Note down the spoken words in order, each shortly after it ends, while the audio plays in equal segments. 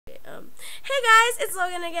Hey guys, it's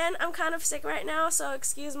Logan again. I'm kind of sick right now, so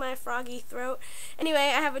excuse my froggy throat. Anyway,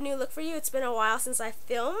 I have a new look for you. It's been a while since I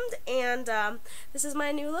filmed, and this is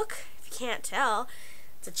my new look. If you can't tell,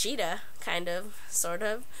 it's a cheetah, kind of, sort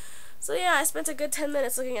of. So yeah, I spent a good 10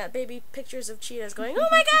 minutes looking at baby pictures of cheetahs going, oh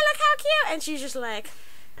my god, look how cute! And she's just like,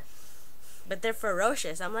 but they're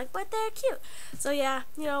ferocious. I'm like, but they're cute. So yeah,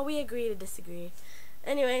 you know, we agree to disagree.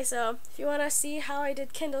 Anyway, so if you want to see how I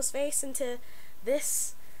did Kendall's face into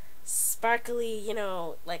this sparkly, you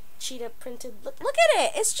know, like cheetah printed look at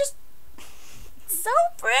it. It's just so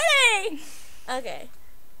pretty. Okay.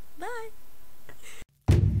 Bye.